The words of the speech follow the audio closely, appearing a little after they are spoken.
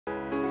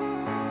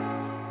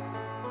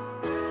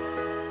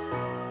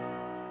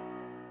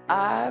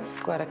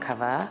I've got a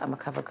cover. I'm a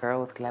cover girl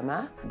with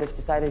Glamour. They've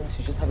decided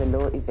to just have a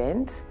little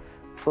event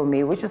for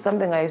me, which is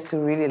something I used to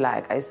really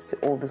like. I used to see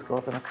all these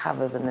girls on the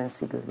covers and then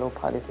see these little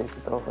parties they used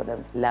to throw for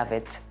them. Love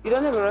it. You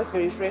don't have a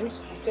raspberry French?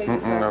 I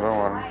don't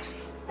want.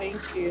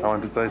 Thank you. I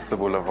want to taste the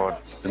boulevard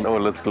in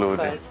all its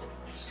glory.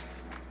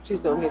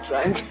 Please don't get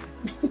drunk.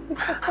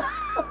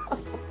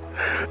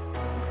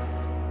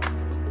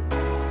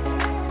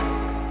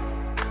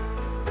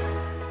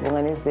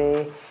 Bungani's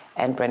there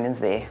and Brandon's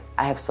there.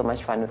 I have so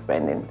much fun with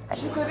Brandon.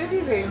 She's got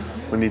everything.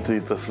 We need to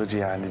eat this for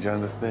Gianni, do you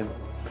understand?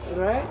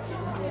 Right?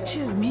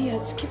 She's me, I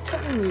just keep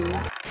telling you.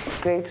 It's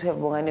great to have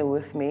Bongani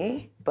with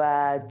me,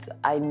 but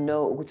I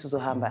know Ugutu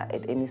Zohamba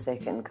at any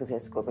second because he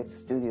has to go back to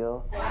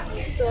studio.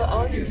 So I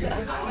wanted to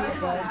ask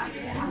you guys,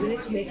 we need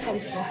to make time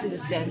to go see the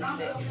stand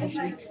today, this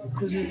week.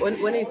 Because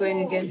when are you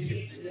going again?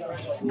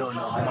 No,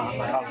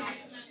 I'm around.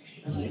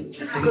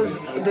 Because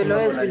the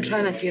lawyer's been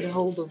trying to get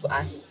hold of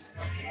us.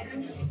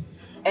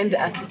 And the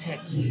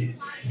architect.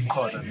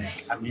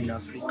 I'm in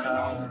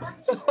Africa.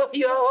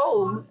 You're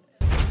home.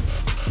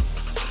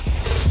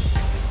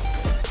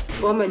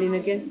 When am I in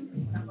again?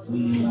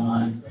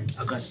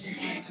 August.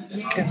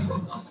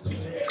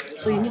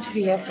 So you need to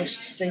be here for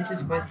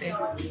Saint's birthday.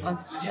 I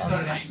wanted to tell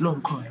you that. No,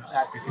 I'm cold.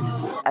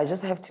 Definitely. I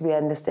just have to be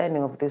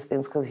understanding of these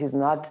things because he's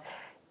not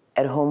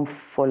at home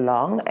for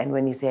long, and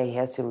when he's here, he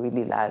has to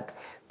really like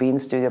be in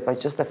studio. But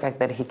just the fact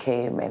that he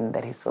came and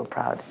that he's so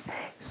proud,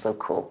 it's so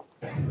cool.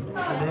 And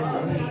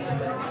then we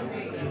inspired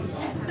this.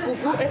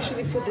 Who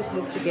actually put this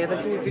look together?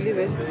 Can you believe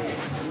it?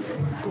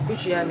 Kuku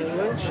Gianni, we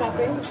went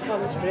shopping. She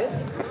found this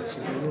dress. She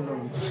doesn't know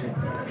what to say.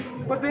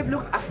 But babe,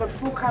 look, I've got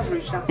full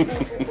coverage. Like full.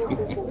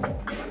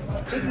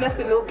 Just left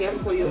a little gap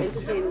for your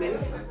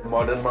entertainment.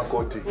 Modern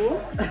Makoti.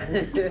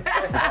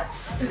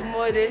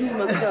 Modern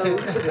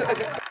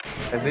Makoti.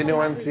 Has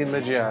anyone seen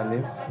the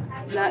Giannis?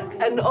 Like,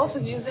 and also,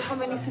 do you see how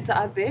many seats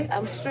are there?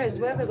 I'm stressed.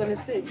 Where are they gonna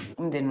sit?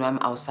 Umndeni wami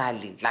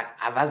awusali like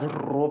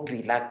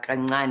abaziropi like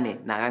kancane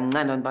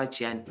nakancane about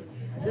Gianni.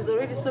 There's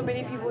already so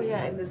many people here,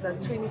 and there's like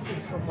 20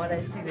 seats from what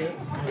I see there.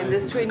 And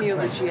there's 20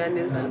 of the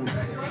Giannis.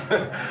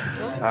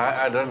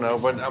 I don't know,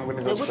 but I'm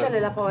gonna go sit.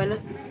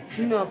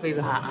 No,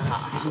 baby.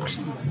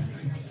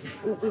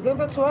 We're going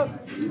back to work.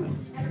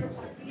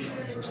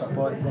 So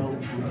support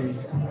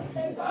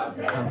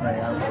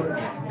cover.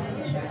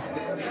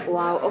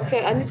 Wow,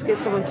 okay, I need to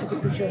get someone to take a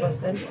picture of us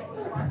then.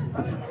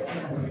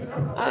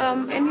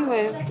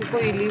 Anyway,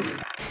 before you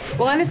leave.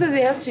 Bongani says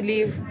he has to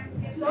leave.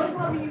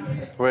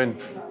 When?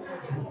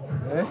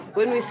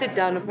 When we sit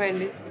down,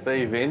 apparently. The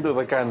event or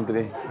the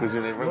country? Because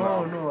you never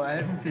know. No, I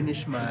haven't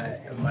finished my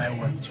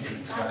work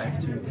today, so I have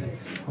to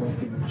go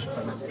finish the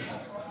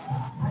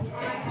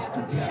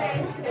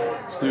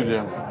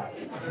Studio.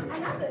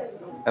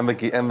 And the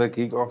gig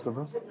after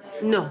this?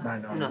 No.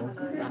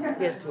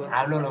 Yes, well.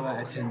 I'm no longer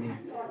attending.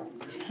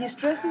 He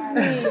stresses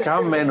me.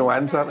 Come man,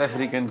 one South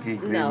African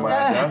gig. No.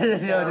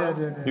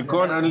 No. You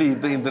can't only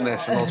eat the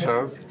international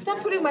shows. Stop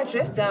putting my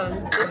dress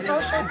down. That's how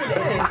short it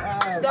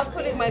is. Stop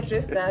putting my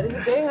dress down. Is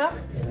it going up?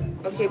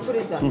 Okay, put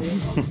it down.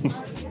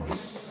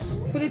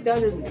 Put it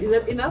down. Is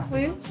that enough for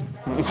you?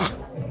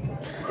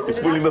 It's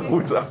pulling the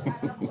boots up.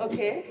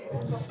 Okay.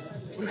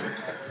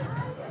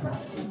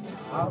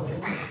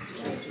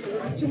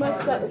 It's too much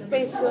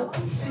space.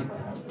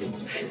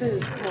 This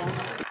is small.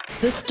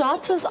 The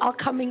starters are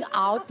coming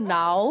out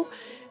now.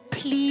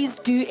 Please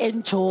do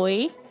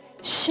enjoy.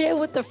 Share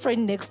with the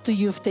friend next to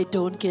you if they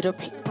don't get a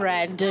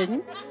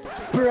Brandon.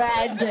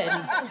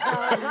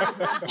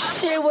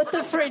 Share with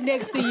the friend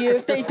next to you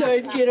if they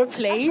don't get a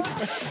plate.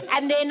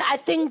 And then I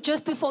think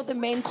just before the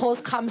main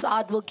course comes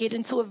out, we'll get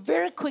into a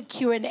very quick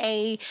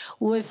Q&A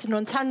with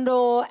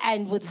Nontando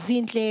and with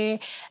Zinhle.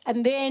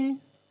 And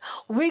then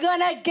we're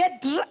gonna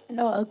get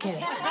okay.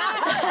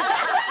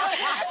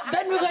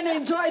 Then we're gonna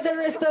enjoy the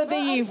rest of the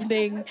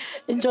evening.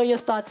 Enjoy your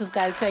starters,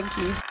 guys. Thank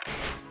you.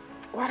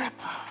 What up?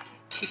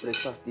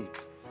 Breakfast.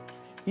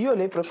 You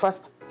late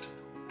breakfast.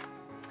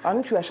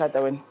 I'm too ashamed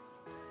when.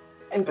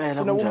 By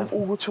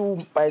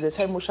the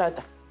time we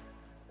shut,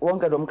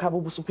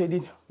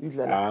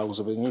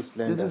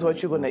 this is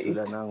what you're gonna eat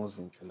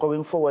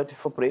going forward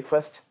for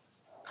breakfast.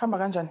 Come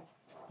on,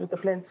 with the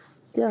plans.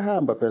 Yeah,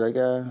 but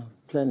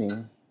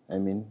planning. I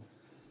mean,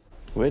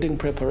 wedding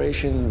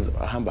preparations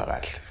are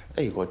hamba.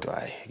 Hey, go to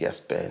I get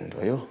spend,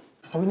 you?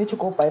 We need to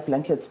go buy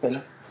blankets,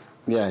 Bella.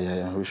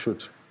 Yeah, we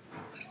should.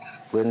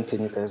 When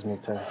can you guys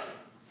make time?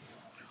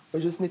 We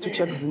just need to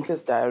check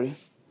Zinhle's diary.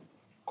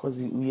 Because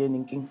we are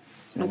thinking.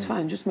 That's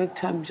fine, just make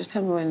time. Just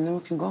tell me when, then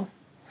we can go.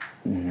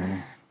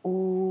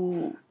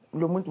 Oh,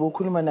 Lomut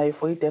Bokulima na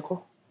for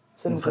deco.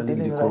 Send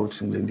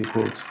the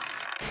quote.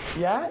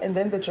 Yeah, and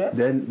then the dress?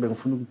 Then,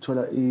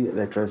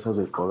 the dress has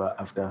a cover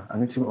after.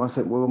 And it's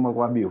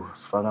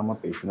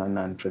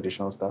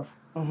non-traditional stuff.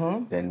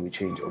 Then we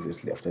change,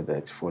 obviously, after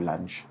that for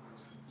lunch.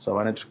 So I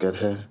wanted to get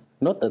her,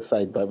 not that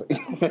side, but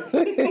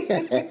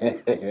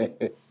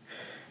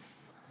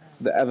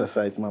the other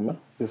side, Mama,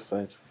 this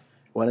side.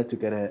 Wanted to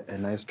get a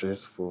nice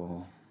dress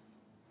for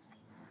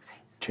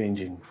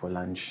changing for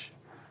lunch.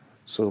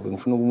 So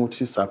bengifuna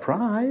ukuthi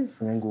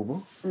surprise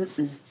ngengubo.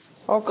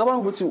 Awucabanga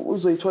ukuthi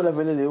uzoyithola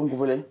vele leyo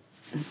ngubo leyo?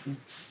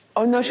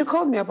 Oh no, she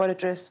called me about a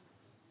dress.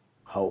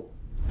 How?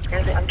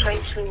 I'm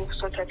trying to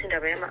sort out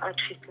my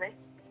outfit, ne?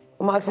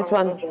 My outfit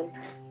one?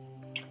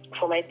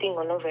 For my thing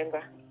on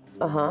November.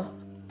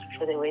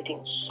 For the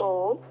wedding.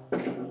 So,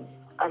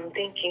 I'm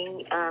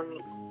thinking,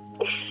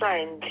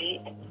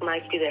 Sandy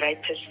might be the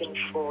right person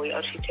for your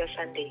outfit your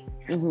Sunday.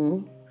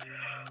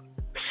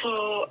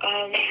 So,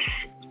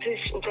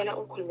 please,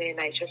 Uncle May and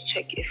I just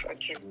check if I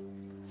can,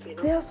 you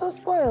know. They are so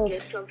spoiled.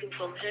 Get something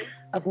from her.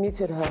 I've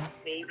muted her.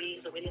 Maybe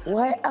the wedding.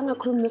 Why Anga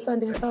Krum no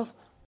Sunday herself?